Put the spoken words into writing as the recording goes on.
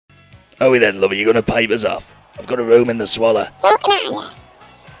Oh, then, lovey, you're going to pipe us off. I've got a room in the Swallow. Talking at you.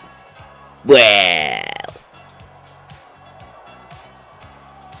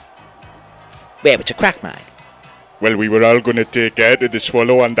 Well, what's a crack, mate? Well, we were all gonna take her to the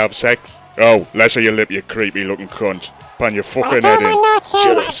Swallow and have sex. Oh, less of your lip, you creepy looking cunt. Pan your fucking head in.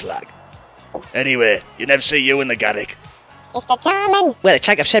 Shut up, slag. Anyway, you never see you in the Garrick. It's the doorman. Well, it's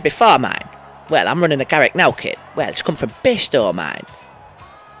like I've said before, mate. Well, I'm running a Garrick now, kid. Well, it's come from Bisto, mate.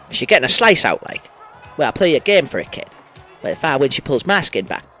 Is she getting a slice out, like? Well, I'll play a game for it, kid. Well, if I win, she pulls my skin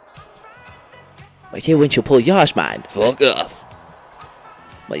back. Well, if you win, she'll pull yours, mate. Fuck off.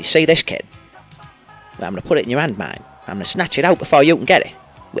 Well, you see this, kid? Well, I'm going to put it in your hand, mate. I'm going to snatch it out before you can get it.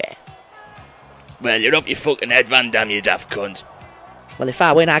 Where? Well, you're up your fucking head, Van Damme, you daft cunt. Well, if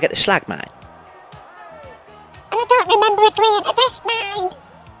I win, I get the slag, mate. I don't remember agreeing to this, mind.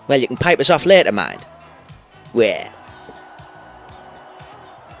 Well, you can pipe us off later, mind. Where?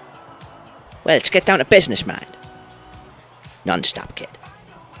 Well, let's get down to business, mind. Non-stop, kid.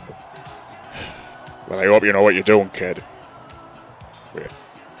 Well, I hope you know what you're doing, kid.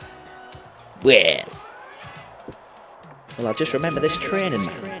 Well, I'll just remember this training,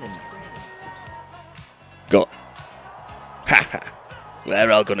 man. Go. Ha ha.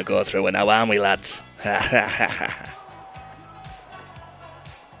 We're all gonna go through it now, aren't we, lads? Ha ha ha ha.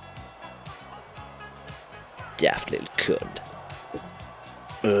 Daft little cunt.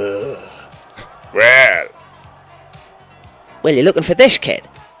 Well, Well, you're looking for this, kid?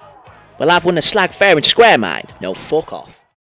 Well, I've won the slag fair and square, mind. No, fuck off.